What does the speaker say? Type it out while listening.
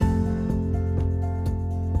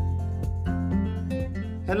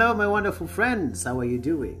Hello, my wonderful friends. How are you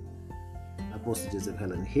doing? Apostle Joseph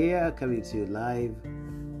Helen here, coming to you live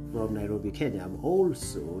from Nairobi, Kenya. I'm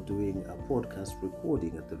also doing a podcast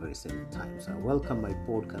recording at the very same time. So I welcome my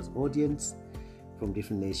podcast audience from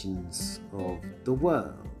different nations of the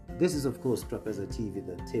world. This is, of course, Trapeza TV,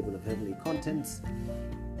 the table of heavenly contents.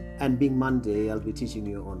 And being Monday, I'll be teaching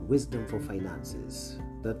you on wisdom for finances.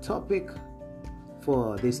 The topic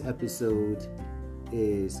for this episode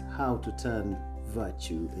is how to turn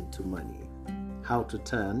virtue into money. How to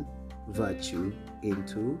turn virtue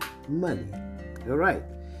into money. All right.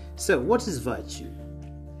 So what is virtue?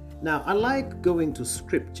 Now, I like going to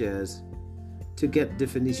scriptures to get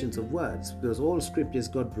definitions of words because all scriptures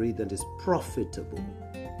God breathed and is profitable.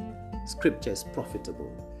 Scripture is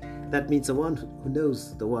profitable. That means the one who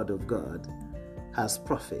knows the word of God has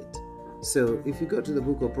profit. So if you go to the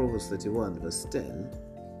book of Proverbs 31 verse 10,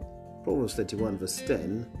 Proverbs 31 verse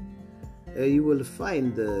 10, you will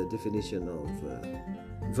find the definition of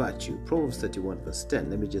virtue. Proverbs 31 verse 10.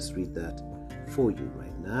 Let me just read that for you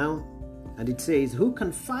right now. And it says, "Who can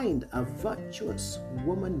find a virtuous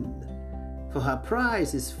woman? For her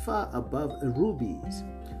price is far above rubies.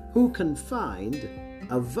 Who can find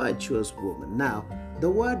a virtuous woman?" Now, the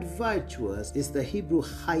word virtuous is the Hebrew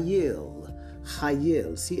chayil.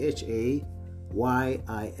 Chayil, Chayil,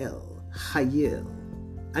 chayil.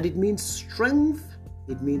 And it means strength,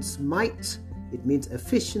 it means might, it means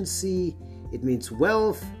efficiency, it means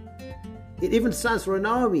wealth. It even stands for an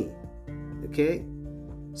army. Okay?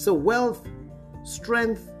 So wealth,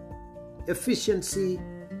 strength, efficiency,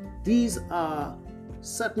 these are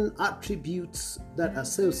certain attributes that are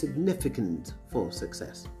so significant for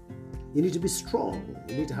success. You need to be strong.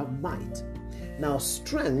 You need to have might. Now,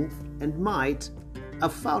 strength and might are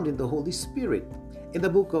found in the Holy Spirit. In the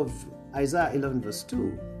book of Isaiah 11 verse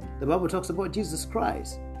 2, the Bible talks about Jesus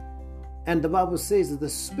Christ. And the Bible says that the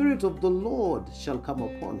Spirit of the Lord shall come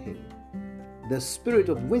upon him. The Spirit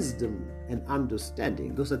of wisdom and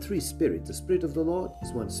understanding. Those are three spirits. The Spirit of the Lord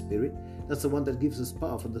is one spirit. That's the one that gives us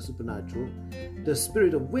power from the supernatural. The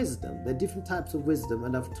Spirit of wisdom. There are different types of wisdom,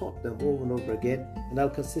 and I've taught them over and over again, and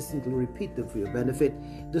I'll consistently repeat them for your benefit.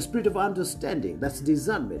 The Spirit of understanding. That's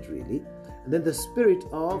discernment, really. And then the Spirit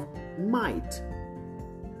of might.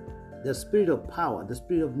 The Spirit of power. The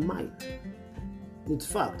Spirit of might. In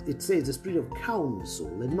fact, it says the Spirit of counsel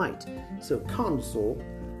and might. So counsel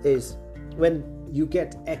is when you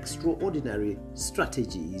get extraordinary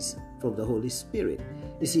strategies from the Holy Spirit.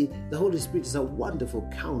 You see, the Holy Spirit is a wonderful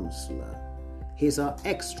counselor. He's our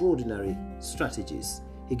extraordinary strategist.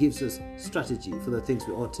 He gives us strategy for the things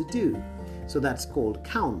we ought to do. So that's called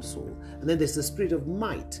counsel. And then there's the Spirit of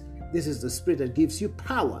might. This is the Spirit that gives you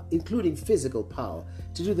power, including physical power,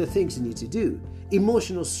 to do the things you need to do.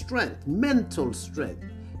 Emotional strength, mental strength,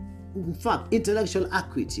 in fact, intellectual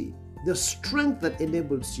acuity. The strength that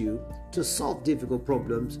enables you to solve difficult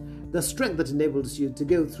problems, the strength that enables you to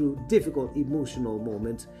go through difficult emotional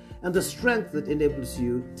moments, and the strength that enables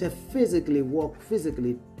you to physically walk,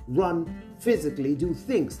 physically run, physically do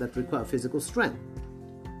things that require physical strength.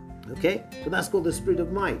 Okay? So that's called the Spirit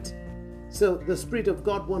of might. So the Spirit of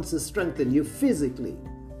God wants to strengthen you physically.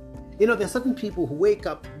 You know, there are certain people who wake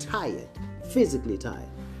up tired, physically tired.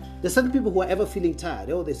 There's certain people who are ever feeling tired.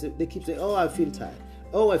 Oh, they keep saying, "Oh, I feel tired.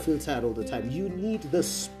 Oh, I feel tired all the time." You need the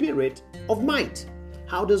Spirit of might.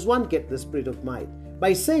 How does one get the Spirit of might?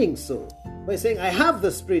 By saying so. By saying, "I have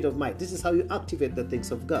the Spirit of might." This is how you activate the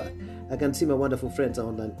things of God. I can see my wonderful friends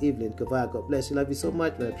online. Evelyn Kavaya, God bless you. Love you so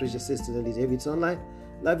much. My precious sister, Lily David's online.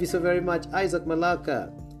 Love you so very much. Isaac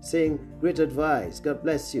Malaka saying, "Great advice." God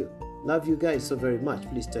bless you. Love you guys so very much.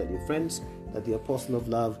 Please tell your friends that the Apostle of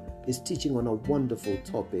Love is teaching on a wonderful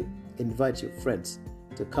topic. Invite your friends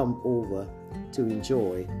to come over to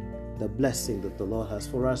enjoy the blessing that the Lord has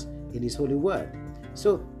for us in His holy word.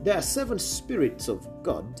 So there are 7 spirits of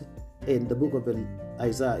God in the book of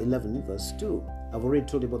Isaiah 11 verse 2. I've already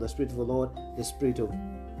told you about the Spirit of the Lord, the Spirit of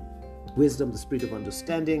wisdom, the Spirit of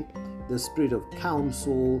understanding, the Spirit of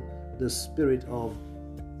counsel, the Spirit of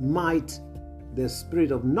might, the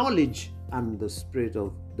Spirit of knowledge, and the Spirit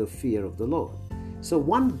of the fear of the Lord. So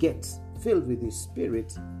one gets filled with His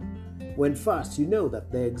Spirit when first you know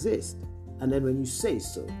that they exist. And then when you say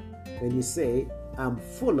so, when you say, "I'm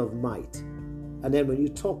full of might," and then when you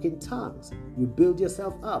talk in tongues, you build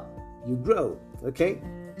yourself up, you grow, okay?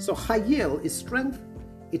 So chayil is strength,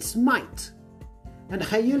 it's might. And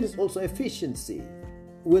chayil is also efficiency.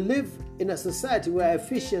 We live in a society where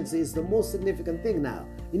efficiency is the most significant thing now.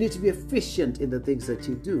 You need to be efficient in the things that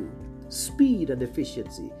you do. Speed and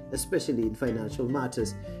efficiency, especially in financial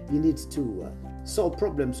matters. You need to solve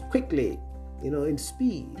problems quickly, in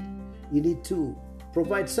speed. You need to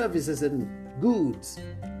provide services and goods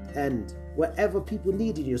and whatever people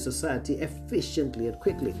need in your society efficiently and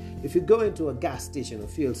quickly. If you go into a gas station or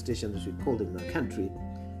fuel station, as we call them in our country,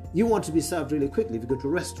 you want to be served really quickly. If you go to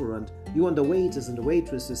a restaurant, you want the waiters and the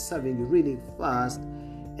waitresses serving you really fast.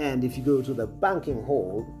 And if you go to the banking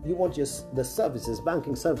hall, you want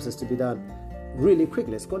banking services to be done really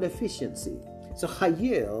quickly. It's called efficiency. So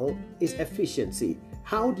Hayil is efficiency.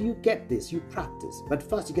 How do you get this? You practice. But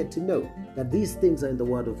first you get to know that these things are in the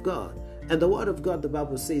Word of God. And the Word of God, the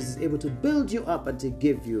Bible says, is able to build you up and to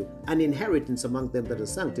give you an inheritance among them that are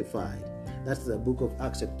sanctified. That's the book of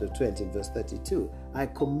Acts chapter 20 verse 32. I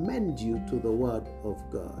commend you to the Word of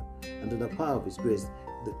God and to the power of His grace.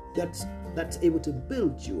 That's able to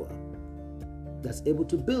build you up. That's able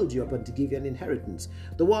to build you up and to give you an inheritance.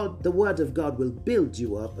 The word of God will build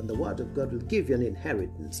you up, and the Word of God will give you an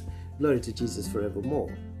inheritance. Glory to Jesus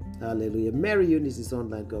forevermore. Hallelujah. Mary Eunice is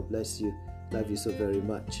online. God bless you. Love you so very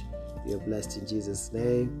much. You're blessed in Jesus'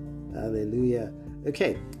 name. Hallelujah.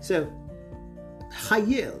 Okay, so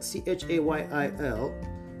Hayil, Chayil,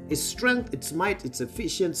 is strength, its might, its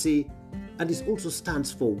efficiency, and it also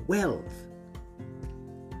stands for wealth.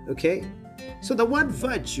 Okay, so the word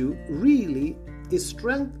virtue really is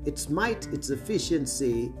strength, its might, its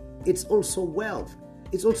efficiency. It's also wealth.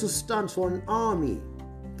 It also stands for an army.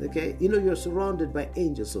 Okay, you're surrounded by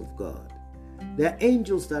angels of God. There are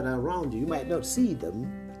angels that are around you. You might not see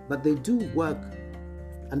them, but they do work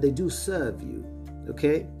and they do serve you.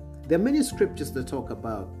 Okay, there are many scriptures that talk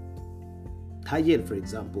about Hayil, for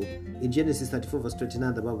example. In Genesis 34 verse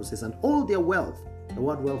 29, the Bible says, and all their wealth, the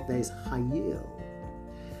word wealth there is Hayil.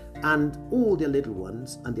 And all their little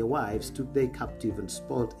ones and their wives took they captive and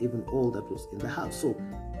spoiled even all that was in the house. So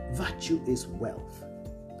virtue is wealth.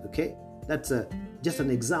 Okay, that's just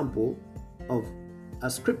an example of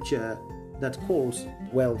a scripture that calls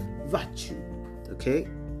wealth virtue. Okay,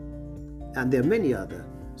 and there are many other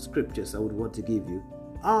scriptures I would want to give you.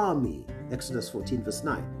 Army, Exodus 14 verse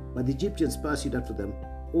 9. But the Egyptians pursued after them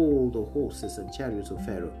all the horses and chariots of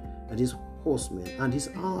Pharaoh, and his horsemen and his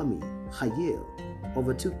army, Hayil,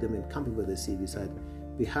 overtook them encamping by the sea beside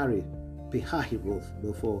Pihahiroth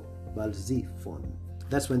before Baal-zephon.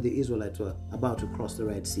 That's when the Israelites were about to cross the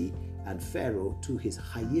Red Sea, and Pharaoh to his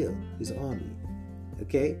Hayil, his army.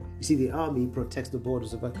 Okay, you see, the army protects the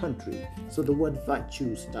borders of a country. So the word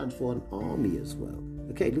virtue stands for an army as well.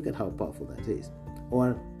 Okay, look at how powerful that is.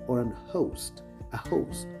 Or an host, a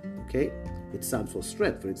host. Okay, it stands for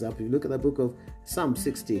strength. For example, if you look at the book of Psalm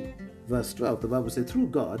 60 verse 12, the Bible says, through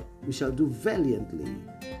God we shall do valiantly,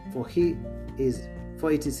 for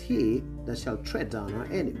it is He that shall tread down our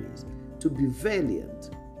enemies. To be valiant,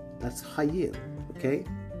 that's Hayil. Okay,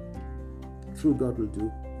 through God will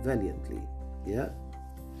do valiantly. Yeah,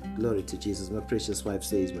 glory to Jesus. My precious wife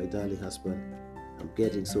says, my darling husband, I'm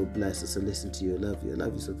getting so blessed as I listen to you. I love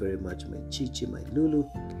you so very much. My Chichi, my Lulu,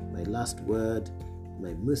 my last word, my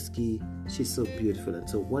Muskie. She's so beautiful and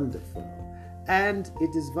so wonderful. And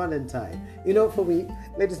it is Valentine. For me,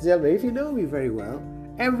 ladies and gentlemen, if you know me very well,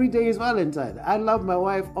 every day is Valentine. I love my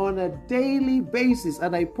wife on a daily basis,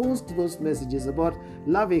 and I post those messages about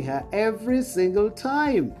loving her every single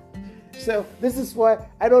time. So this is why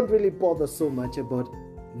I don't really bother so much about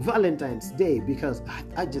Valentine's Day, because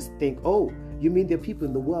I just think, oh, you mean there are people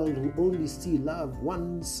in the world who only see love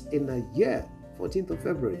once in a year, 14th of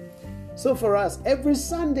February. So for us, every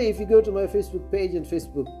Sunday, if you go to my Facebook page and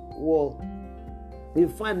Facebook wall, you'll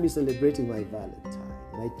find me celebrating my Valentine,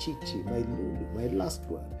 my Chichi, my Lulu, my last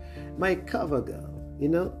word, my cover girl,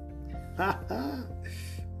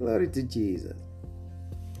 Glory to Jesus.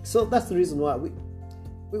 So that's the reason why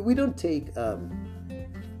we don't take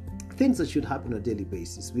things that should happen on a daily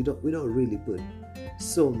basis. We don't really put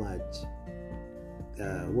so much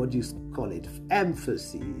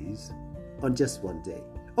emphasis on just one day.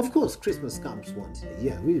 Of course, Christmas comes once a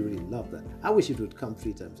year. We really love that. I wish it would come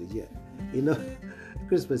 3 times a year.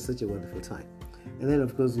 Christmas is such a wonderful time. And then,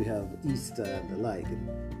 of course, we have Easter and the like.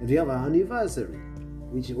 And we have our anniversary,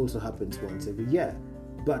 which also happens once every year.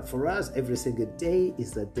 But for us, every single day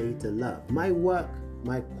is the day to love. My work,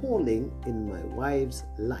 my calling in my wife's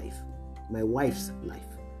life. My wife's life.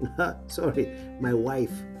 Sorry, my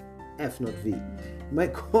wife, F not V. My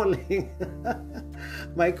calling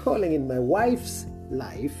in my wife's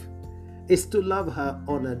life is to love her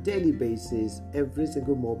on a daily basis, every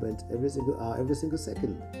single moment, every single hour, every single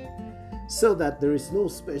second, so that there is no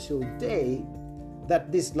special day that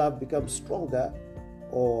this love becomes stronger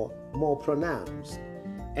or more pronounced.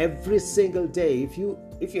 Every single day, if you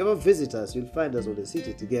ever visit us, you'll find us always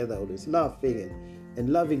sitting together, always laughing and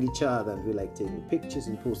loving each other, and we like taking pictures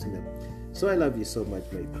and posting them. So I love you so much,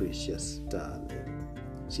 my precious darling.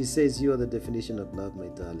 She says, you are the definition of love, my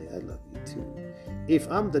darling. I love you too. If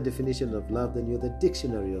I'm the definition of love, then you're the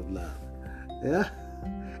dictionary of love. Yeah?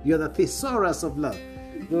 You're the thesaurus of love.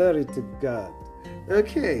 Glory to God.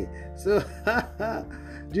 Okay, so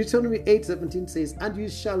Deuteronomy 8:17 says, and you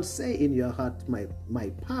shall say in your heart, my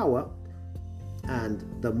power and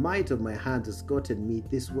the might of my hand has gotten me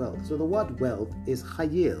this wealth. So the word wealth is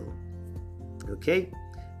chayil. Okay,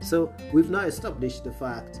 so we've now established the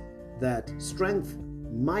fact that strength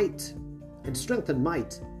and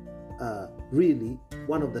might are really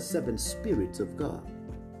one of the 7 spirits of God.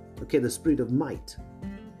 Okay, the spirit of might.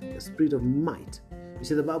 The spirit of might. You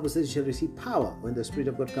see, the Bible says you shall receive power when the Spirit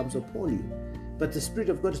of God comes upon you. But the Spirit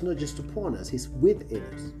of God is not just upon us, He's within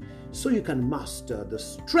us. So you can master the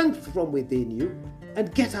strength from within you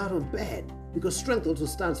and get out of bed. Because strength also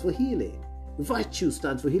stands for healing. Virtue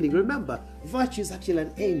stands for healing. Remember, virtue is actually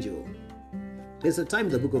an angel. There's a time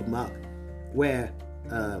in the book of Mark where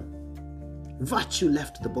virtue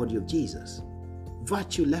left the body of Jesus.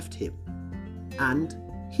 Virtue left him and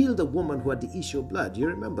healed a woman who had the issue of blood. Do you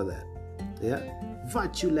remember that? Yeah?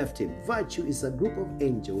 Virtue left him. Virtue is a group of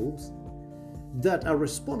angels that are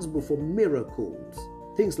responsible for miracles,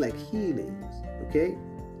 things like healings, okay?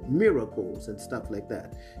 Miracles and stuff like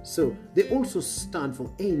that. So they also stand for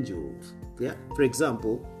angels. Yeah. For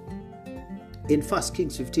example, in 1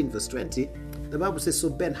 Kings 15 verse 20, the Bible says, so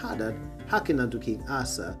Ben-Hadad hearkened unto King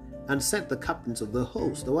Asa and sent the captains of the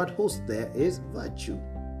host. The word host there is virtue,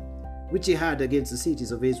 which he had against the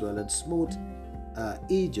cities of Israel, and smote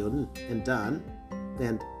Ijon and Dan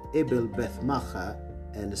and Abel Beth-Maachah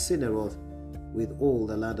and Sineroth with all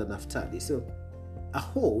the land of Naphtali. So a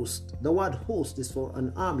host, the word host is for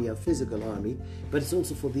an army, a physical army, but it's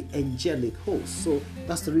also for the angelic host. So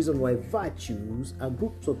that's the reason why virtues are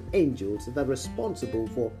groups of angels that are responsible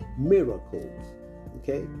for miracles.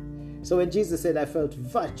 Okay? So when Jesus said, I felt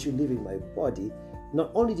virtue leaving my body,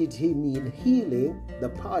 not only did he mean healing, the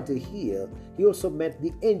power to heal, he also meant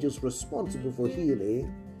the angels responsible for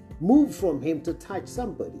healing moved from him to touch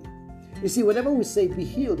somebody. You see, whenever we say be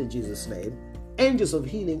healed in Jesus' name, angels of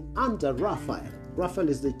healing under Raphael. Raphael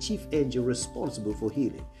is the chief angel responsible for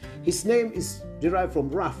healing. His name is derived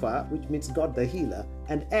from Rapha, which means God the healer,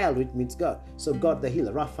 and El, which means God. So God the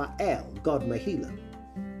healer, Raphael, God my healer.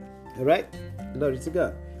 All right? Glory to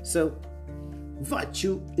God. So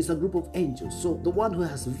virtue is a group of angels. So the one who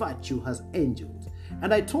has virtue has angels.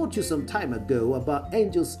 And I taught you some time ago about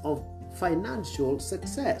angels of financial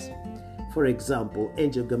success. For example,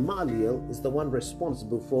 Angel Gamaliel is the one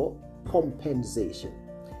responsible for compensation.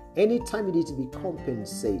 Anytime you need to be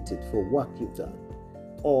compensated for work you've done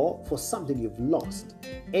or for something you've lost,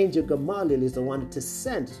 Angel Gamaliel is the one to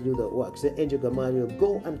send to do the work. So Angel Gamaliel,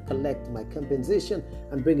 go and collect my compensation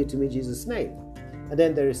and bring it to me in Jesus' name. And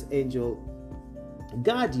then there is Angel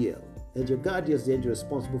Guardian. Angel Guardian is the angel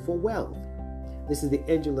responsible for wealth. This is the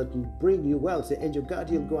angel that will bring you wealth. Say, Angel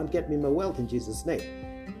Guardian, go and get me my wealth in Jesus' name.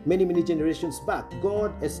 Many generations back,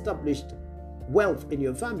 God established wealth in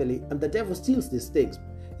your family, and the devil steals these things.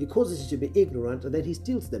 He causes you to be ignorant, and then he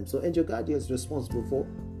steals them. So Angel Guardian is responsible for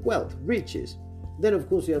wealth, riches. Then, of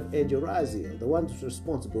course, you have Angel Raziel, the one who's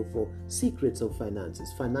responsible for secrets of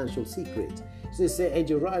finances, financial secrets. So you say,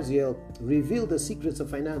 Angel Raziel, reveal the secrets of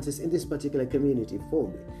finances in this particular community for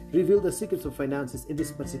me. Reveal the secrets of finances in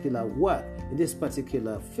this particular work, in this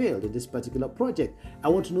particular field, in this particular project. I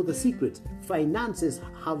want to know the secrets. Finances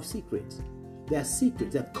have secrets. There are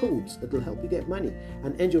secrets, there are codes that will help you get money.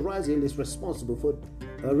 And Angel Raziel is responsible for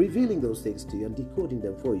revealing those things to you and decoding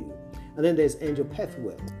them for you. And then there's Angel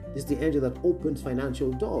Pethuel. This is the angel that opens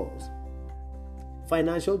financial doors.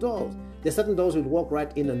 Financial doors. There's certain doors you'll walk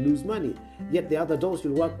right in and lose money. Yet the other doors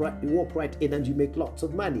you'll walk right in and you make lots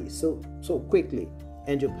of money so quickly.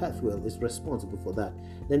 Angel Pethuel is responsible for that.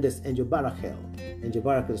 Then there's Angel Barachel. Angel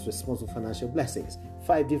Barachel is responsible for financial blessings.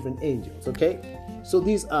 5 different angels, okay? So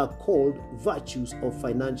these are called virtues of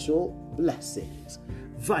financial blessings.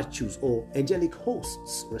 Virtues or angelic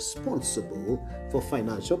hosts responsible for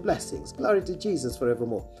financial blessings. Glory to Jesus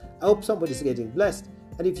forevermore. I hope somebody's getting blessed.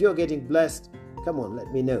 And if you're getting blessed, come on,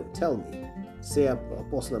 let me know. Tell me. Say,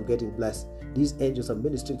 Apostle, I'm getting blessed. These angels are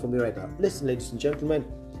ministering for me right now. Listen, ladies and gentlemen.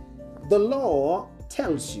 The law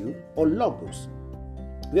tells you, or logos.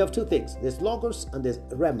 We have 2 things. There's logos and there's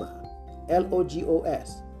rema.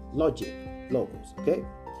 Logos. Logic. Logos. Okay?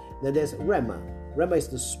 Then there's rema. Rema is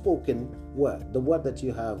the spoken word, the word that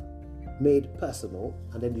you have made personal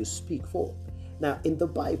and then you speak forth. Now, in the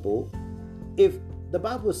Bible, if the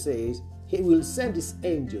Bible says he will send his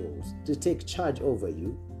angels to take charge over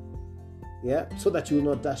you, yeah, so that you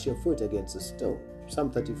will not dash your foot against a stone.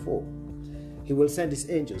 Psalm 34. He will send his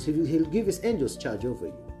angels. He'll give his angels charge over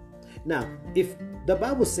you. Now, if the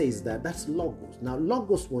Bible says that, that's Logos. Now,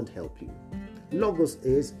 Logos won't help you. Logos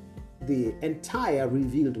is the entire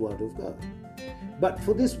revealed word of God. But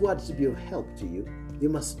for this word to be of help to you, you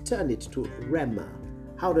must turn it to Rhema.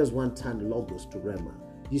 How does one turn Logos to Rhema?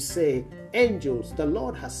 You say, angels, the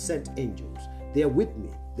Lord has sent angels. They are with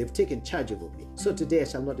me. They've taken charge over me. So today I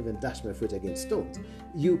shall not even dash my foot against stones.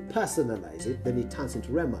 You personalize it, then it turns into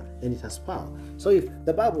Rhema, and it has power. So if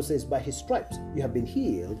the Bible says by his stripes you have been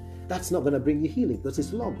healed, that's not going to bring you healing because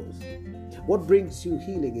it's Logos. What brings you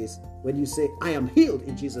healing is when you say, I am healed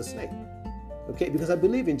in Jesus' name. Okay, because I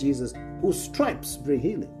believe in Jesus, whose stripes bring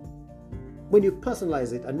healing. When you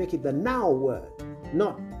personalize it and make it the now word,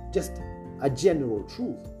 not just a general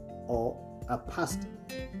truth or a past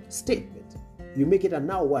statement, you make it a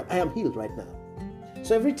now word. I am healed right now.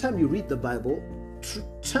 So every time you read the Bible,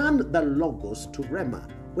 turn the Logos to Rhema.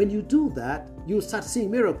 When you do that, you'll start seeing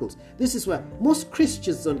miracles. This is where most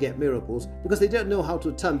Christians don't get miracles because they don't know how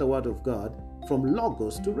to turn the word of God from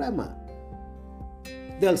Logos to Rhema.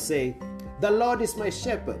 They'll say, the Lord is my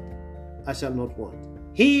shepherd, I shall not want.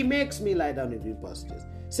 He makes me lie down in green pastures.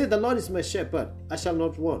 Say, the Lord is my shepherd, I shall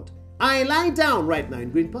not want. I lie down right now in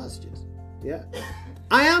green pastures. Yeah,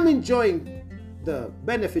 I am enjoying the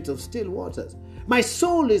benefit of still waters. My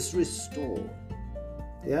soul is restored.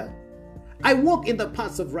 Yeah, I walk in the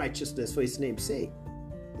paths of righteousness for his name's sake.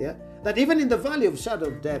 Yeah, that even in the valley of shadow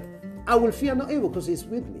of death, I will fear no evil because he's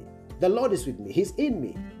with me. The Lord is with me. He's in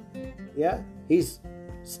me. Yeah, his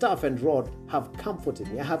staff and rod have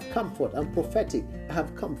comforted me. I have comfort. I'm prophetic. I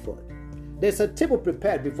have comfort. There's a table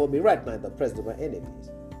prepared before me right now in the presence of my enemies.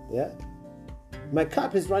 Yeah, my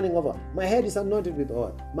cup is running over. My head is anointed with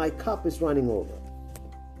oil. My cup is running over.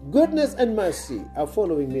 Goodness and mercy are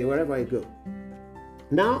following me wherever I go,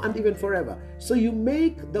 now and even forever. So you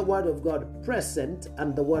make the word of God present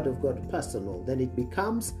and the word of God personal. Then it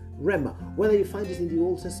becomes Rhema. Whether you find it in the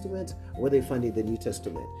Old Testament, or whether you find it in the New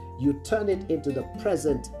Testament, you turn it into the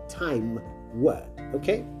present time word.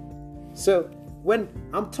 Okay? So when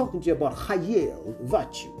I'm talking to you about Hayel,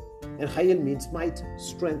 virtue, and Hayel means might,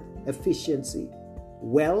 strength, efficiency,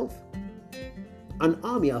 wealth, an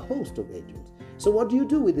army, a host of angels. So what do you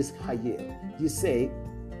do with this Hayel? You say,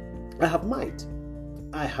 I have might,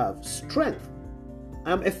 I have strength,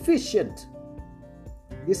 I'm efficient.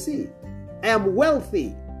 You see, I am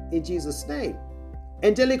wealthy in Jesus' name.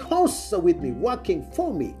 Angelic hosts are with me, working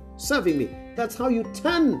for me, serving me. That's how you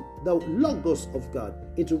turn the Logos of God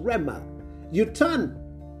into Rhema. You turn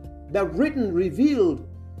the written, revealed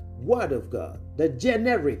word of God, the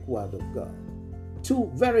generic word of God,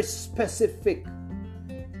 to very specific,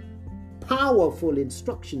 powerful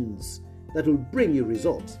instructions that will bring you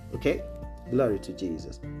results. Okay? Glory to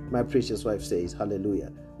Jesus. My precious wife says,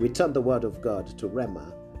 hallelujah. We turn the word of God to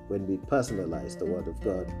Rhema when we personalize the word of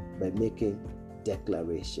God by making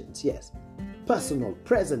declarations. Yes, personal,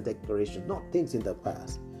 present declarations, not things in the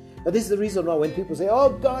past. But this is the reason why when people say,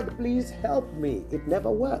 oh God, please help me, it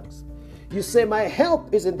never works. You say, my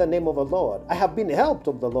help is in the name of the Lord. I have been helped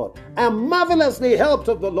of the Lord. I am marvelously helped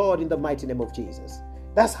of the Lord in the mighty name of Jesus.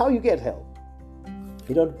 That's how you get help.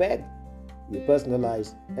 You don't beg, you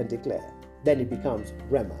personalize and declare. Then it becomes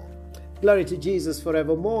Rhema. Glory to Jesus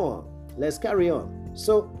forevermore. Let's carry on.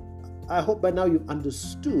 So I hope by now you've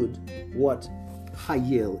understood what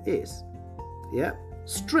Hayel is. Yeah?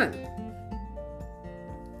 Strength.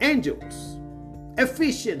 Angels.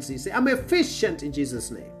 Efficiency. Say, I'm efficient in Jesus'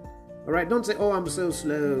 name. All right? Don't say, oh, I'm so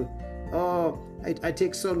slow. Oh, I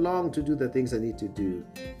take so long to do the things I need to do.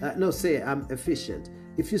 No, say, I'm efficient.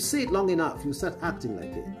 If you say it long enough, you start acting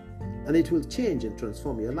like it. And it will change and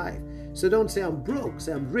transform your life. So don't say, I'm broke.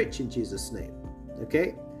 Say, I'm rich in Jesus' name.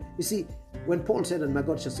 Okay? You see, when Paul said, and my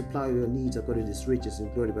God shall supply your needs according to his riches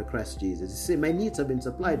in glory by Christ Jesus, he said, my needs have been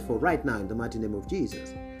supplied for right now in the mighty name of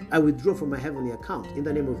Jesus. I withdraw from my heavenly account in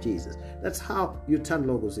the name of Jesus. That's how you turn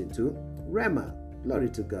Logos into Rhema. Glory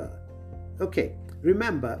to God. Okay,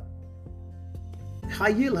 remember,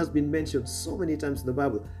 Hayel has been mentioned so many times in the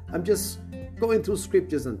Bible. I'm just going through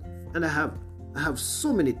scriptures and I have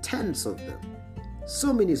so many, tens of them.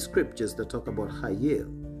 So many scriptures that talk about Hayel.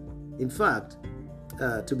 In fact,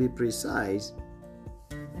 to be precise,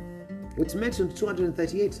 it's mentioned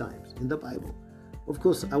 238 times in the Bible. Of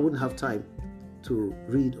course, I wouldn't have time to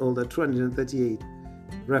read all the 238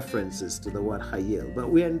 references to the word Hayel, but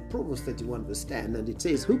we're in Proverbs 31 verse 10, and it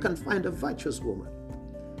says, who can find a virtuous woman?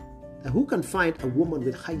 And who can find a woman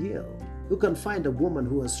with Hayel? Who can find a woman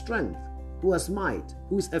who has strength, who has might,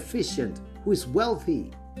 who is efficient, who is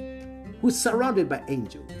wealthy, who is surrounded by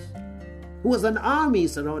angels, who has an army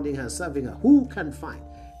surrounding her, serving her? Who can find?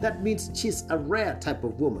 That means she's a rare type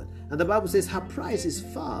of woman. And the Bible says her price is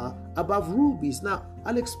far above rubies. Now,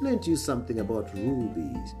 I'll explain to you something about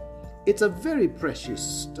rubies. It's a very precious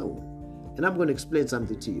stone. And I'm going to explain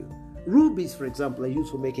something to you. Rubies, for example, are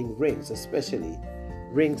used for making rings, especially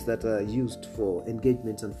rings that are used for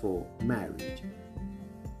engagement and for marriage.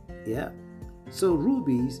 Yeah. So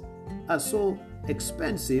rubies are so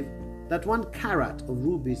expensive that 1 carat of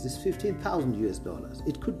rubies is $15,000 US.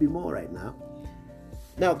 It could be more right now.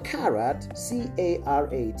 Now, carat,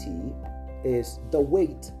 C-A-R-A-T, is the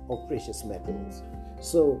weight of precious metals.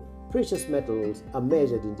 So precious metals are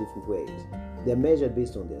measured in different ways. They're measured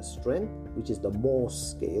based on their strength, which is the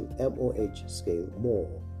Mohs scale, M-O-H scale,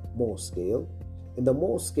 Mohs scale. In the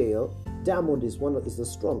Mohs scale, diamond is the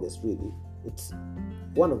strongest, really. It's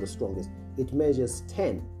one of the strongest. It measures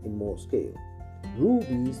 10 in Mohs scale.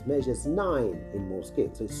 Rubies measures 9 in Mohs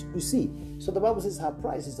scale. So you see, so the Bible says her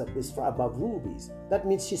price is far above rubies. That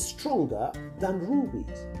means she's stronger than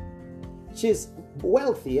rubies. She's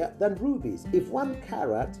wealthier than rubies. If 1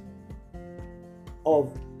 carat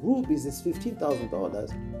of rubies is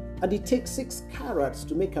 $15,000, and it takes 6 carats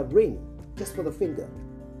to make a ring just for the finger,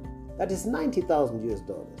 that is $90,000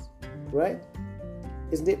 US, right?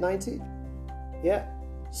 Isn't it 90? Yeah.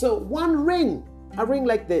 So one ring, a ring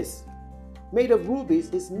like this, made of rubies,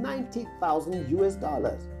 is $90,000 US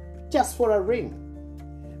just for a ring.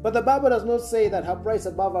 But the Bible does not say that her price is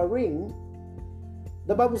above a ring.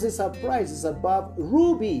 The Bible says her price is above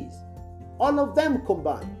rubies, all of them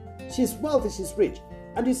combined. She's wealthy, she's rich.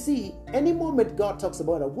 And you see, any moment God talks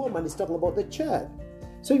about a woman, he's talking about the church.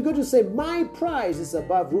 So you've got to say, my price is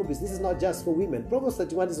above rubies. This is not just for women. Proverbs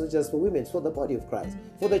 31 is not just for women, it's for the body of Christ.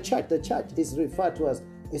 For the church is referred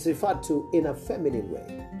to in a feminine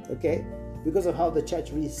way, okay? Because of how the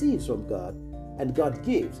church receives from God and God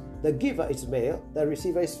gives. The giver is male, the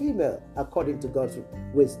receiver is female, according to God's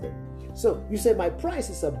wisdom. So you say, my price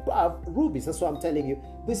is above rubies. That's what I'm telling you.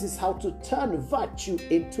 This is how to turn virtue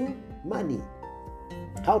into money.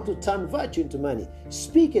 How to turn virtue into money.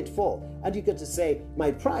 Speak it forth. And you get to say,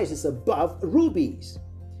 my price is above rubies.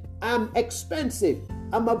 I'm expensive.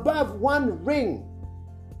 I'm above 1 ring,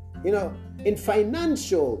 in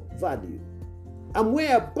financial value. I'm way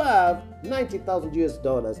above $90,000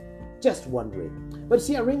 US, just 1 ring. But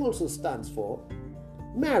see, a ring also stands for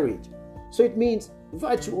marriage. So it means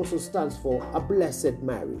virtue also stands for a blessed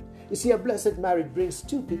marriage. You see, a blessed marriage brings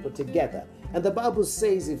 2 people together. And the Bible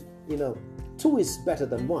says, if 2 is better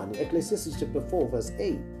than 1. Ecclesiastes chapter 4 verse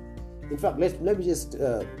 8. In fact, let me just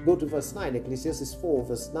go to verse 9. Ecclesiastes 4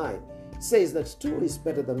 verse 9 says that 2 is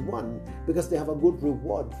better than 1 because they have a good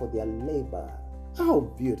reward for their labor. How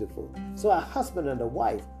beautiful. So a husband and a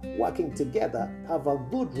wife working together have a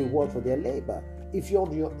good reward for their labor. If you're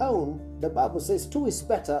on your own, the Bible says 2 is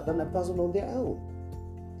better than a person on their own.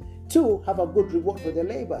 2 have a good reward for their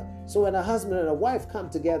labor. So when a husband and a wife come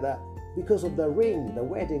together, because of the ring, the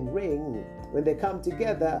wedding ring, when they come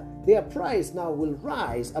together, their price now will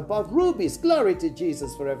rise above rubies. Glory to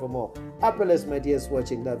Jesus forevermore. Apollos, my dears,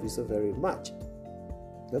 watching, love you so very much.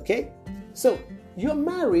 Okay? So, your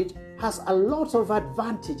marriage has a lot of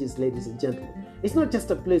advantages, ladies and gentlemen. It's not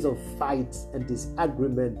just a place of fights and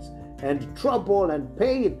disagreements and trouble and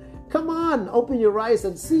pain. Come on, open your eyes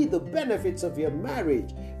and see the benefits of your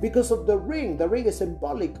marriage because of the ring. The ring is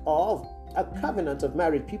symbolic of a covenant of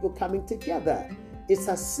marriage, people coming together. It's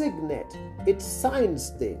a signet. It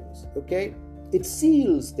signs things, okay? It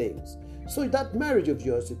seals things. So that marriage of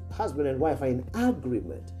yours, husband and wife, are in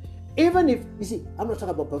agreement. Even if, you see, I'm not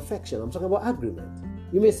talking about perfection, I'm talking about agreement.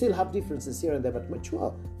 You may still have differences here and there, but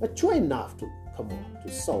mature enough to, to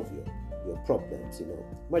solve your problems,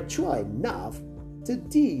 Mature enough to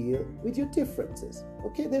deal with your differences.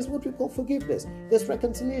 Okay, there's what we call forgiveness. There's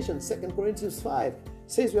reconciliation. 2 Corinthians 5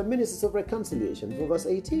 says we are ministers of reconciliation. Verse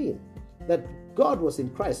 18, that God was in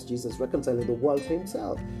Christ Jesus reconciling the world to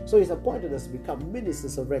himself. So he's appointed us to become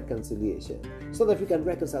ministers of reconciliation so that we can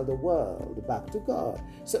reconcile the world back to God.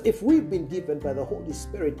 So if we've been given by the Holy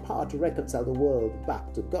Spirit power to reconcile the world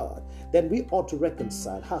back to God, then we ought to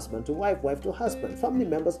reconcile husband to wife, wife to husband. Family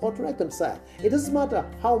members ought to reconcile. It doesn't matter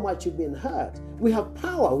how much you've been hurt. We have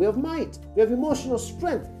power, we have might, we have emotional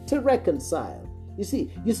strength to reconcile. You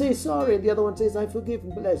see, you say sorry and the other one says, I forgive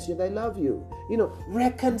and bless you and I love you.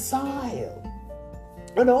 Reconcile.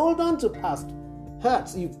 And hold on to past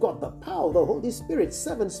hurts. You've got the power, the Holy Spirit,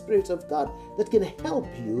 7 spirits of God that can help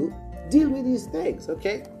you deal with these things,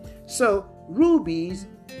 okay? So, rubies,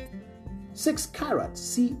 6 carats,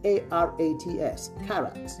 C-A-R-A-T-S,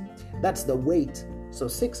 carats. That's the weight. So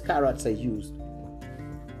 6 carats are used.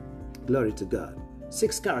 Glory to God.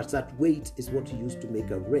 6 carats, that weight is what you use to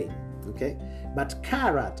make a ring. Okay? But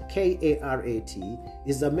karat, K-A-R-A-T,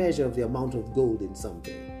 is the measure of the amount of gold in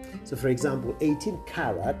something. So for example, 18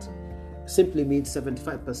 karat simply means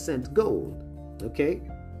 75% gold. Okay?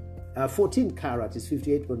 14 karat is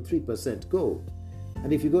 58.3% gold.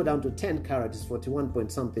 And if you go down to 10 karat, it's 41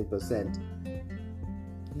 point something percent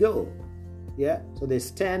gold. Yeah? So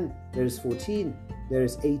there's 10, there is 14, there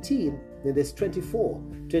is 18, then there's 24.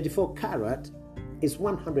 24 karat is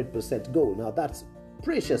 100% gold. Now that's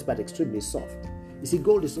precious but extremely soft. You see,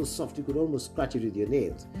 gold is so soft you could almost scratch it with your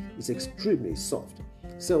nails. It's extremely soft.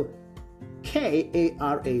 So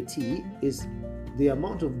K-A-R-A-T is the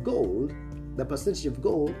amount of gold, the percentage of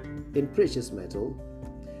gold in precious metal,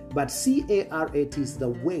 but C-A-R-A-T is the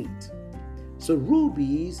weight. So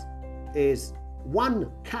rubies is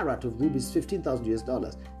 1 carat of rubies, $15,000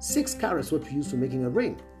 US. 6 carats what we use for making a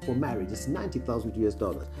ring for marriage is $90,000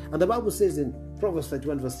 US. And the Bible says in Proverbs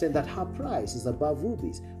 31 verse 10 that her price is above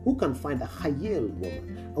rubies. Who can find a Hayel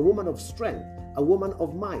woman, a woman of strength, a woman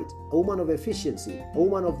of might, a woman of efficiency, a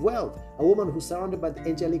woman of wealth, a woman who's surrounded by the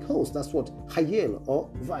angelic host? That's what Hayel or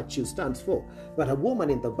virtue stands for. But a woman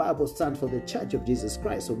in the Bible stands for the Church of Jesus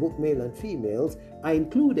Christ. So both male and females are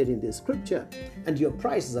included in this scripture. And your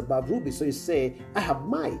price is above rubies. So you say, I have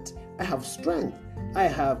might, I have strength, I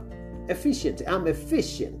have efficiency, I'm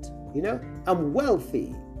efficient, I'm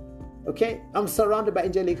wealthy. Okay, I'm surrounded by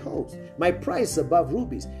angelic hosts. My price is above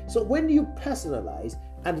rubies. So when you personalize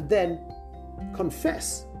and then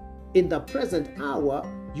confess in the present hour,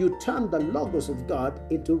 you turn the logos of God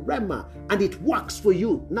into Rhema, and it works for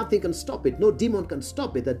you. Nothing can stop it. No demon can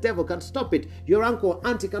stop it. The devil can't stop it. Your uncle,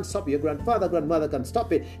 auntie can't stop it. Your grandfather, grandmother can't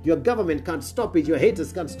stop it. Your government can't stop it. Your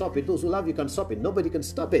haters can't stop it. Those who love you can't stop it. Nobody can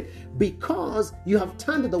stop it, because you have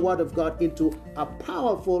turned the word of God into a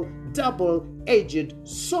powerful double-edged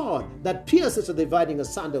sword that pierces the dividing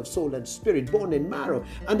asunder of soul and spirit, bone and marrow,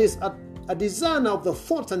 and is a discerner of the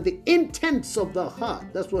thoughts and the intents of the heart.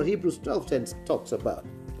 That's what Hebrews 12:10 talks about.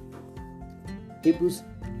 Hebrews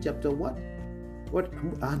chapter what?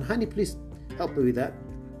 And honey, please help me with that.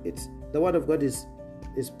 It's the word of God is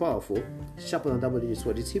powerful, sharper than double-edged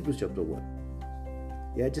sword. It's Hebrews chapter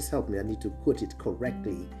 1. Yeah, just help me. I need to quote it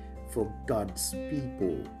correctly for God's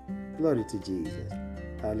people. Glory to Jesus.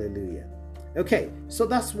 Hallelujah. Okay, so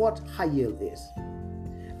that's what Hayel is.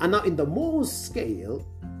 And now in the Mohs scale,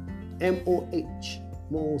 M-O-H,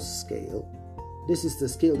 Mohs scale, this is the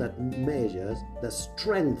scale that measures the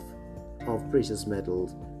strength of precious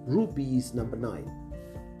metals. Rubies number 9.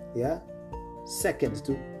 Yeah? Second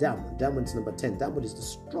to diamond. Diamond's number 10. Diamond is the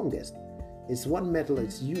strongest. It's one metal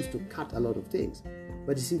that's used to cut a lot of things.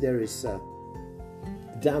 But you see, there is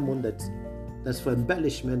diamond that's for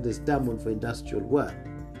embellishment. There's diamond for industrial work.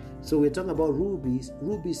 So we're talking about rubies.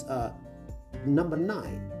 Rubies are number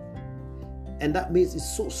 9. And that means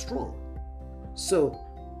it's so strong. So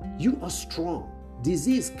you are strong.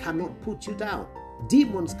 Disease cannot put you down.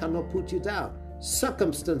 Demons cannot put you down.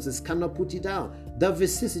 Circumstances cannot put you down. The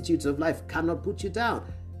vicissitudes of life cannot put you down.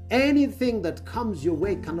 Anything that comes your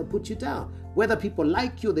way cannot put you down. Whether people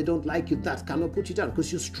like you or they don't like you, that cannot put you down,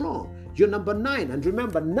 because you're strong. You're number 9. And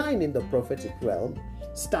remember, 9 in the prophetic realm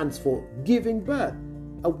stands for giving birth.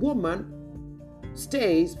 A woman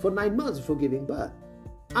stays for 9 months before giving birth.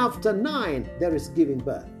 After 9, there is giving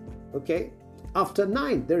birth. Okay? After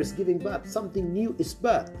 9, there is giving birth. Something new is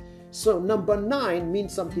birthed. So number 9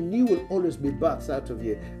 means something new will always be birthed out of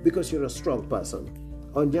you, because you're a strong person.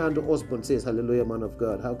 Onyando Osborne says, hallelujah, man of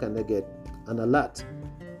God. How can I get an alert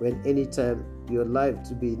when anytime you're live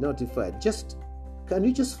to be notified? Can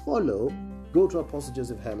you just follow? Go to Apostle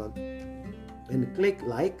Joseph Helen and click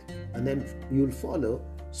like, and then you'll follow,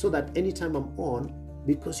 so that anytime I'm on,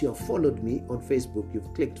 because you have followed me on Facebook,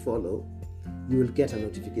 you've clicked follow, you will get a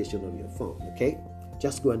notification on your phone. Okay?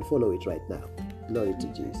 Just go and follow it right now. Glory to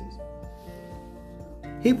Jesus.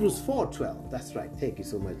 Hebrews 4:12. That's right. Thank you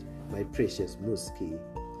so much, my precious Muski,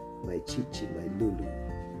 my Chichi, my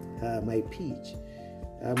Lulu, my Peach,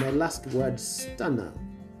 my last word, stunner.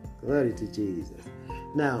 Glory to Jesus.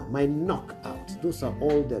 Now, my knockout. Those are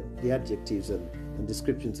all the adjectives and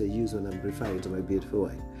descriptions I use when I'm referring to my beautiful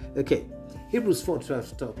wife. Okay. Hebrews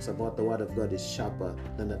 4:12 talks about the word of God is sharper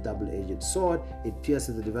than a double-edged sword. It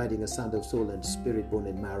pierces the dividing asunder of soul and spirit, bone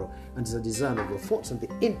and marrow, and is a discerner of the thoughts and the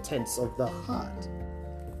intents of the heart.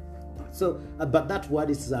 So, but that word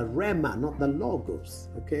is a rhema, not the logos.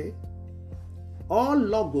 Okay? All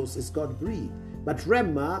logos is God-breathed, but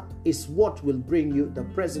rhema is what will bring you the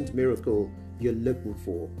present miracle you're looking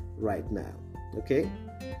for right now. Okay?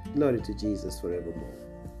 Glory to Jesus forevermore.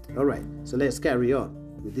 All right, so let's carry on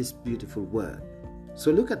with this beautiful word.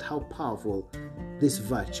 So look at how powerful this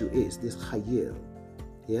virtue is, this Hayel.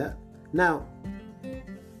 Yeah? Now,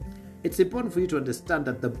 it's important for you to understand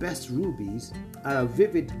that the best rubies are a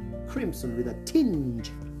vivid crimson with a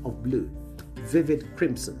tinge of blue. Vivid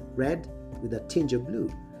crimson, red with a tinge of blue.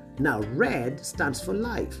 Now, red stands for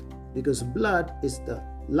life because blood is the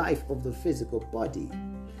life of the physical body.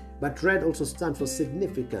 But red also stands for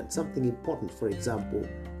significant, something important. For example,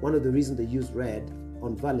 one of the reasons they use red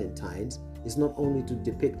on Valentine's is not only to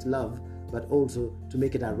depict love, but also to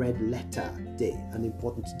make it a red letter day, an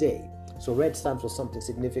important day. So red stands for something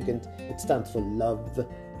significant. It stands for love.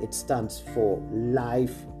 It stands for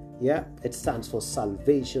life. Yeah, it stands for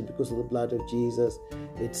salvation because of the blood of Jesus.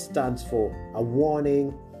 It stands for a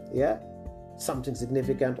warning. Yeah, something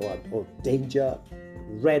significant or danger.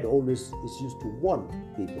 Red always is used to warn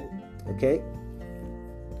people. Okay,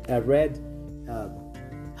 red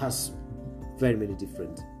has very many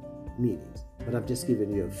different meanings, but I've just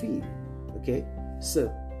given you a few. Okay,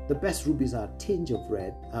 so the best rubies are a tinge of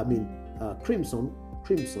red. Crimson.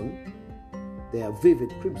 They are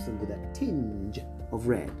vivid crimson with a tinge of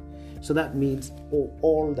red. So that means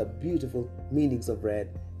all the beautiful meanings of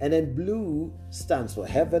red. And then blue stands for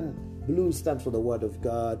heaven. Blue stands for the word of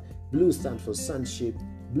God. Blue stands for sonship.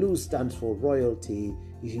 Blue stands for royalty.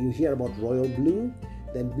 If you hear about royal blue,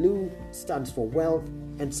 then blue stands for wealth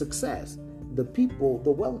and success. The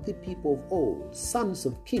wealthy people of old, sons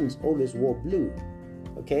of kings, always wore blue.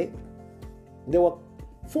 Okay? There were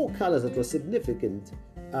 4 colors that were significant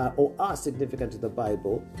or are significant to the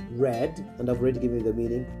Bible. Red, and I've already given you the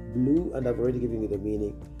meaning. Blue, and I've already given you the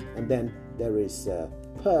meaning. And then there is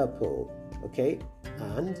purple, okay?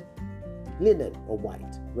 And linen or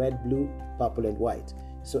white. Red, blue, purple, and white.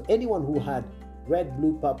 So anyone who had red,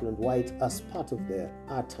 blue, purple, and white as part of their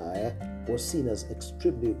attire was seen as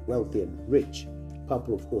extremely wealthy and rich.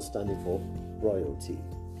 Purple, of course, standing for royalty,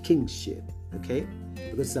 kingship, okay?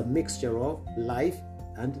 Because it's a mixture of life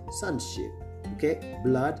and sonship, okay?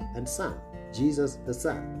 Blood and son. Jesus, the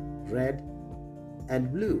son. Red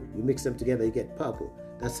and blue. You mix them together, you get purple.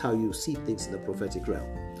 That's how you see things in the prophetic realm.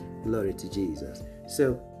 Glory to Jesus.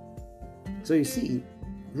 So you see,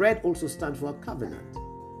 red also stands for a covenant,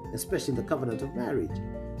 especially the covenant of marriage.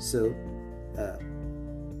 So,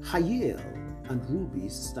 Hayel and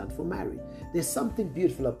rubies stand for marriage. There's something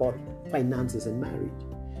beautiful about finances and marriage.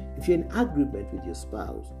 If you're in agreement with your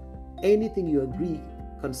spouse, anything you agree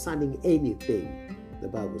concerning anything, the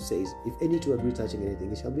Bible says, if any two agree touching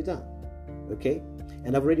anything, it shall be done. Okay?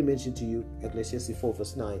 And I've already mentioned to you, Ecclesiastes 4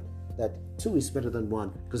 verse 9, that 2 is better than 1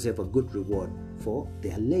 because they have a good reward for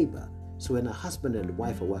their labor. So when a husband and a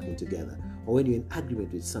wife are working together, or when you're in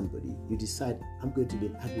agreement with somebody, you decide, I'm going to be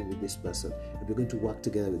in agreement with this person, and we're going to work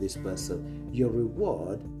together with this person, your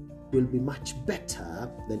reward will be much better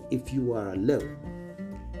than if you are alone.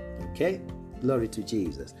 Okay? Glory to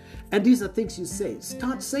Jesus. And these are things you say.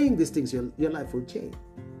 Start saying these things, your life will change.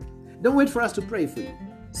 Don't wait for us to pray for you.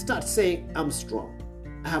 Start saying, I'm strong,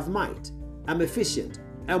 I have might, I'm efficient,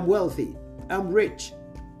 I'm wealthy, I'm rich,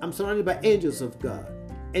 I'm surrounded by angels of God.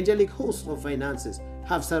 Angelic hosts of finances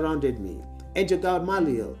have surrounded me. Angel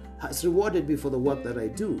Gamaliel has rewarded me for the work that I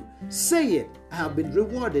do. Say it, I have been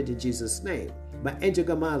rewarded in Jesus' name by Angel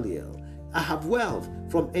Gamaliel. I have wealth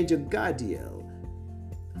from Angel Gadiel.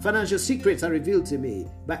 Financial secrets are revealed to me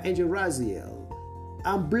by Angel Raziel.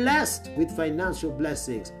 I'm blessed with financial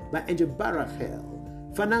blessings by Angel Barachel.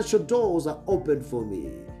 Financial doors are open for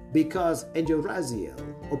me because Angel Raziel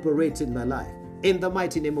operates in my life. In the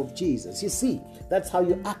mighty name of Jesus. You see, that's how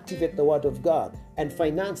you activate the word of God, and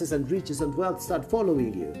finances and riches and wealth start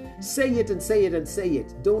following you. Say it and say it and say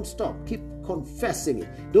it. Don't stop. Keep confessing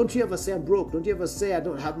it. Don't you ever say I'm broke. Don't you ever say I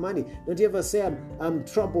don't have money. Don't you ever say I'm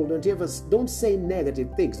troubled. Don't say negative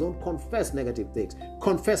things. Don't confess negative things.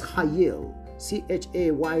 Confess Hayil.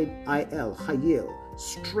 Chayil. Hayil.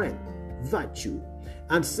 Strength, virtue.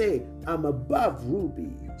 And say, I'm above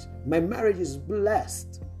rubies. My marriage is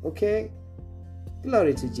blessed. Okay?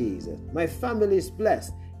 Glory to Jesus. My family is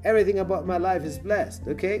blessed. Everything about my life is blessed.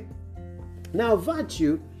 Okay? Now,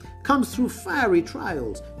 virtue comes through fiery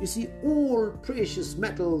trials. You see, all precious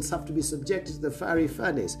metals have to be subjected to the fiery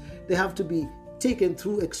furnace. They have to be taken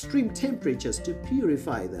through extreme temperatures to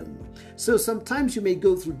purify them. So sometimes you may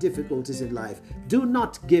go through difficulties in life. Do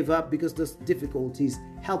not give up, because those difficulties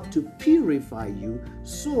help to purify you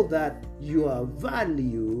so that your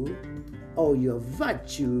value or your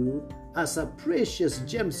virtue as a precious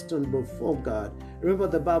gemstone before God. Remember,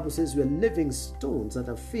 the Bible says we're living stones that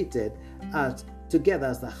are fitted together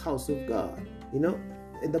as the house of God. You know,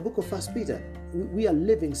 in the book of 1 Peter, we are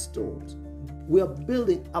living stones. We are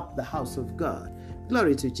building up the house of God.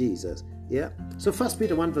 Glory to Jesus. Yeah. So 1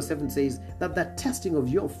 Peter 1 verse 7 says that the testing of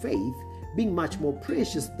your faith being much more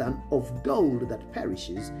precious than of gold that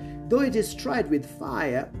perishes, though it is tried with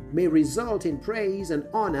fire, may result in praise and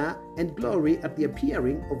honor and glory at the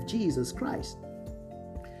appearing of Jesus Christ.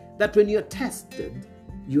 That when you're tested,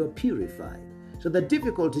 you are purified. So the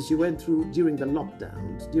difficulties you went through during the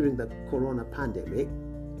lockdowns, during the corona pandemic,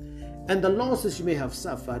 and the losses you may have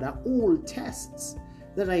suffered are all tests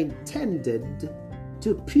that are intended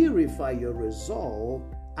to purify your resolve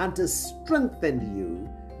and to strengthen you,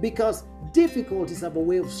 because difficulties have a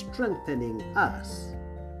way of strengthening us.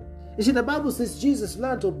 You see, the Bible says Jesus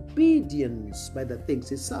learned obedience by the things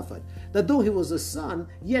he suffered. That though he was a son,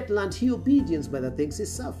 yet learned he obedience by the things he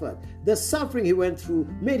suffered. The suffering he went through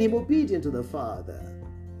made him obedient to the Father.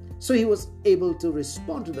 So he was able to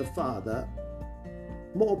respond to the Father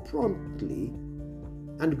more promptly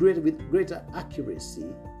and with greater accuracy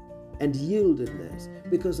and yieldedness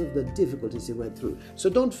because of the difficulties he went through. So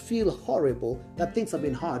don't feel horrible that things have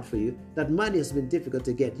been hard for you, that money has been difficult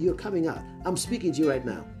to get. You're coming out. I'm speaking to you right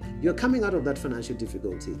now. You're coming out of that financial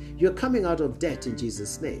difficulty. You're coming out of debt in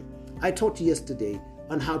Jesus' name. I taught you yesterday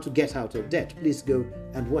on how to get out of debt. Please go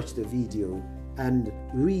and watch the video and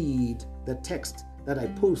read the text that I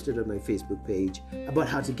posted on my Facebook page about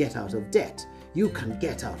how to get out of debt. You can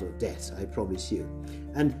get out of debt, I promise you.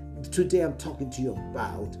 And today I'm talking to you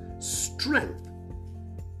about strength,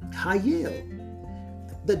 high yield.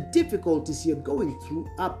 The difficulties you're going through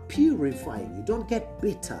are purifying you. Don't get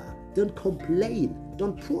bitter. Don't complain.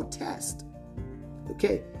 Don't protest.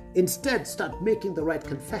 Okay? Instead, start making the right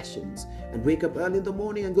confessions and wake up early in the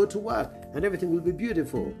morning and go to work, and everything will be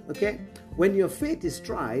beautiful. Okay? When your faith is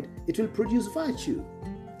tried, it will produce virtue.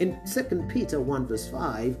 In 2 Peter 1 verse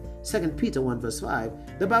 5,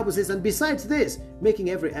 the Bible says, and besides this, making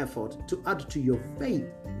every effort to add to your faith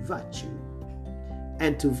virtue,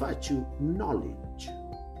 and to virtue knowledge.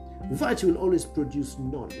 Virtue will always produce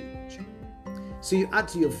knowledge. So you add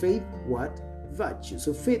to your faith what? Virtue.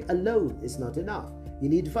 So faith alone is not enough. You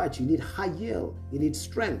need virtue, you need high yield, you need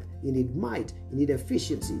strength, you need might, you need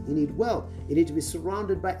efficiency, you need wealth, you need to be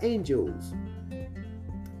surrounded by angels.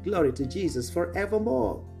 Glory to Jesus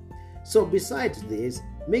forevermore. So besides this,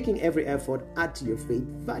 making every effort, add to your faith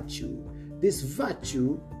virtue. This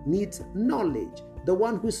virtue needs knowledge. The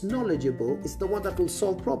one who is knowledgeable is the one that will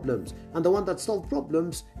solve problems. And the one that solves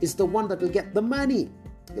problems is the one that will get the money.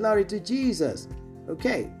 Glory to Jesus.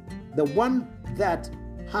 Okay. The one that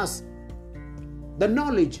has the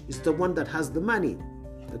knowledge is the one that has the money.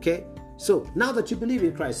 Okay. So now that you believe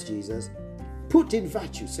in Christ Jesus, put in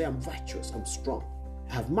virtue. Say, I'm virtuous. I'm strong.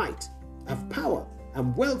 I have might. I have power.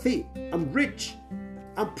 I'm wealthy. I'm rich.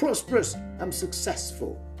 I'm prosperous. I'm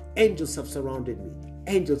successful. Angels have surrounded me.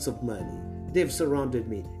 Angels of money. They've surrounded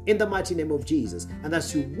me in the mighty name of Jesus. And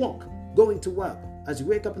as you walk, going to work, as you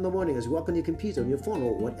wake up in the morning, as you walk on your computer, on your phone,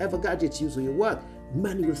 or whatever gadgets you use for your work,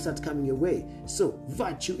 money will start coming your way. So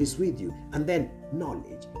virtue is with you. And then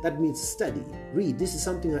knowledge. That means study, read. This is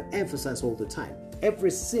something I emphasize all the time.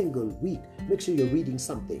 Every single week, make sure you're reading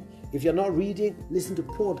something. If you're not reading, listen to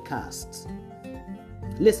podcasts.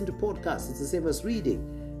 Listen to podcasts. It's the same as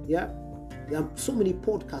reading. Yeah? There are so many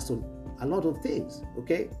podcasts on a lot of things.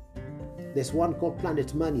 Okay? There's one called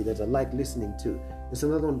Planet Money that I like listening to. There's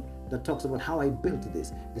another one that talks about how I built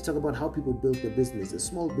this. They talk about how people build their businesses,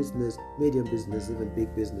 small business, medium business, even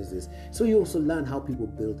big businesses. So you also learn how people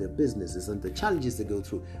build their businesses and the challenges they go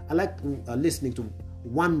through. I like listening to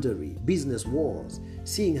Wondery, Business Wars,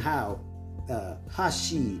 seeing how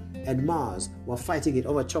Hershey and Mars were fighting it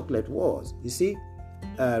over chocolate wars. You see,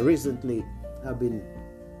 recently I've been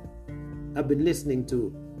listening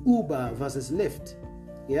to Uber versus Lyft.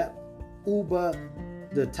 Yeah, Uber,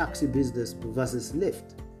 the taxi business, versus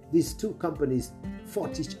Lyft. These two companies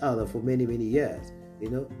fought each other for many, many years,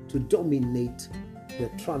 to dominate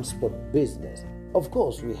the transport business. Of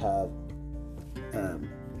course, we have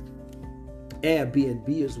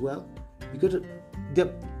Airbnb as well. You go to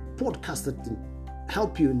the podcast that can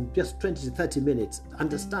help you in just 20 to 30 minutes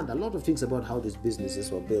understand a lot of things about how these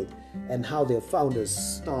businesses were built and how their founders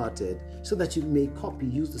started, so that you may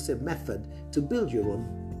use the same method to build your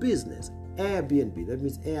own business. Airbnb, that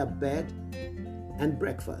means air, bed, and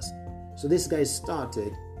breakfast. So this guy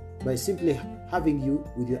started by simply having you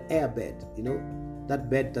with your air bed, that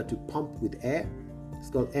bed that you pump with air. It's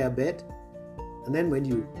called air bed. And then when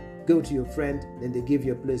you go to your friend, then they give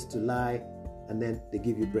you a place to lie, and then they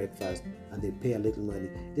give you breakfast and they pay a little money.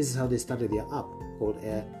 This is how they started their app called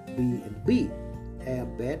Airbnb, air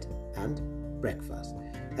bed and breakfast.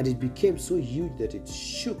 And it became so huge that it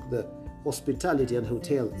shook the hospitality and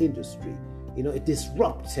hotel industry. It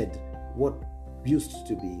disrupted what used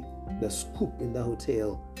to be the scoop in the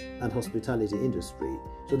hotel and hospitality industry.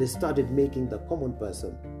 So they started making the common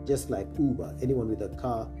person just like Uber. Anyone with a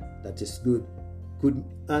car that is good could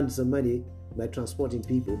earn some money by transporting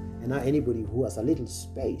people. And now anybody who has a little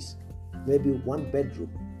space, maybe one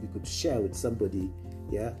bedroom, you could share with somebody.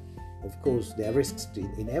 Yeah, of course there are risks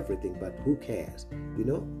in everything, but who cares?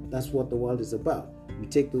 That's what the world is about. You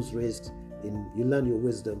take those risks, you learn your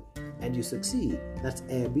wisdom, and you succeed. That's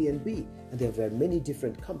Airbnb. And there are very many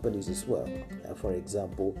different companies as well. For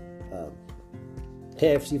example,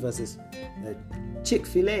 KFC versus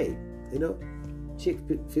Chick-fil-A.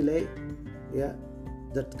 Chick-fil-A, yeah,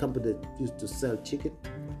 that company that used to sell chicken,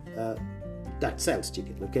 that sells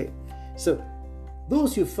chicken, okay? So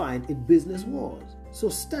those you find in business wars. So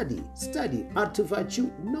study, add to virtue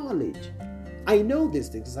knowledge. I know these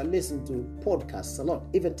things. I listen to podcasts a lot.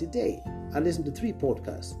 Even today, I listen to 3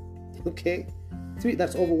 podcasts. Okay? 3,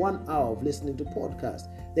 that's over 1 hour of listening to podcasts.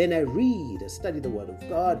 Then I read, I study the Word of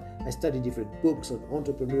God. I study different books on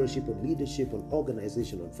entrepreneurship, on leadership, on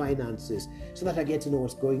organization, on finances, so that I get to know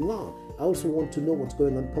what's going on. I also want to know what's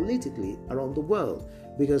going on politically around the world,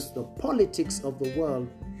 because the politics of the world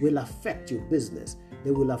will affect your business.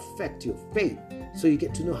 They will affect your faith. So you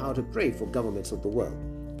get to know how to pray for governments of the world.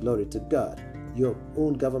 Glory to God. Your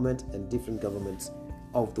own government and different governments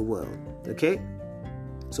of the world. Okay?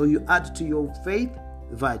 So you add to your faith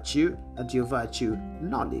virtue, and to your virtue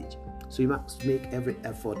knowledge. So you must make every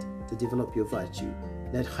effort to develop your virtue.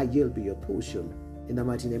 Let high yield be your portion in the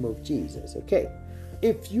mighty name of Jesus. Okay?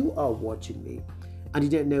 If you are watching me and you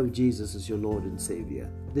don't know Jesus as your Lord and Savior,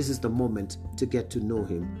 this is the moment to get to know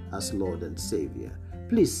Him as Lord and Savior.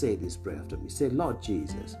 Please say this prayer after me. Say, Lord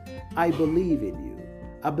Jesus, I believe in you.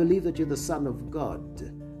 I believe that you're the Son of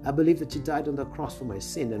God. I believe that you died on the cross for my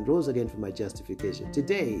sin and rose again for my justification.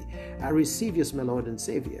 Today, I receive you as my Lord and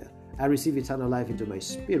Savior. I receive eternal life into my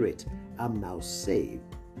spirit. I'm now saved.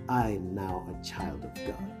 I'm now a child of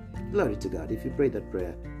God. Glory to God. If you pray that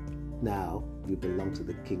prayer, now you belong to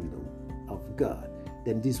the kingdom of God.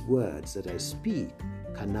 Then these words that I speak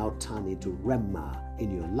can now turn into rhema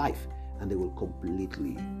in your life, and they will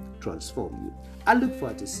completely transform you. I look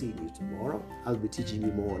forward to seeing you tomorrow. I'll be teaching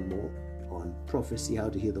you more and more on prophecy, how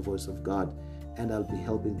to hear the voice of God, and I'll be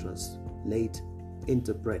helping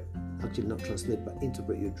interpret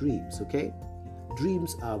your dreams, okay?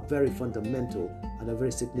 Dreams are very fundamental and a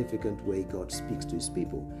very significant way God speaks to His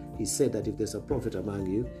people. He said that if there's a prophet among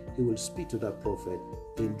you, He will speak to that prophet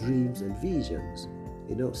in dreams and visions,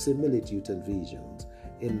 similitudes and visions.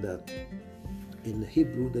 In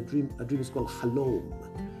Hebrew, a dream is called halom.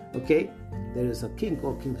 Okay? There is a king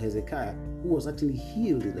called King Hezekiah who was actually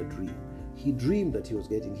healed in a dream. He dreamed that he was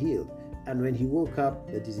getting healed, and when he woke up,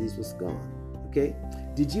 the disease was gone. Okay?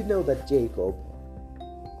 Did you know that Jacob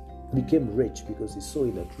became rich because he saw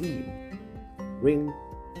in a dream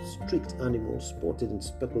ring-streaked animals, spotted and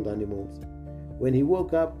speckled animals? When he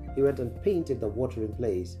woke up, he went and painted the watering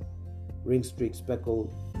place, ring-streaked,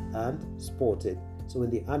 speckled, and spotted. So when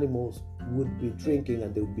the animals would be drinking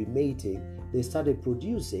and they would be mating, they started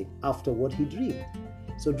producing after what he dreamed.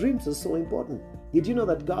 So dreams are so important. Did you know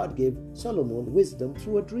that God gave Solomon wisdom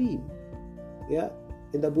through a dream? Yeah?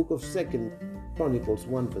 In the book of 2 Chronicles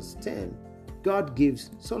 1 verse 10, God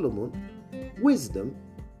gives Solomon wisdom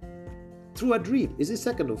through a dream. Is it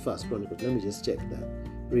 2nd or 1st Chronicles? Let me just check that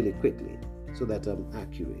really quickly so that I'm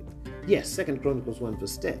accurate. Yes, 2nd Chronicles 1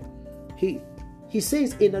 verse 10. He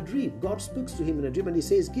says in a dream, God speaks to him in a dream, and he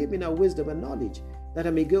says, give me now wisdom and knowledge, that I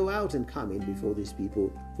may go out and come in before these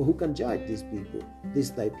people. For who can judge these people, this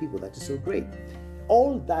thy people that is so great?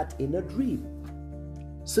 All that in a dream.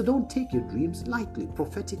 So don't take your dreams lightly.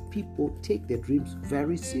 Prophetic people take their dreams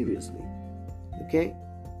very seriously. Okay?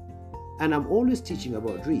 And I'm always teaching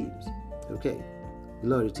about dreams. Okay?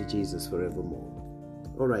 Glory to Jesus forevermore.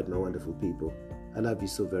 All right, my wonderful people. I love you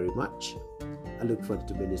so very much. I look forward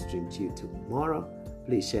to ministering to you tomorrow.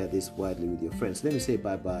 Please share this widely with your friends. Let me say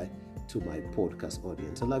bye-bye to my podcast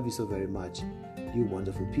audience. I love you so very much, you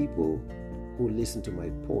wonderful people who listen to my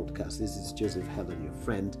podcast. This is Joseph Helen, your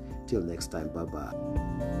friend. Till next time, bye-bye.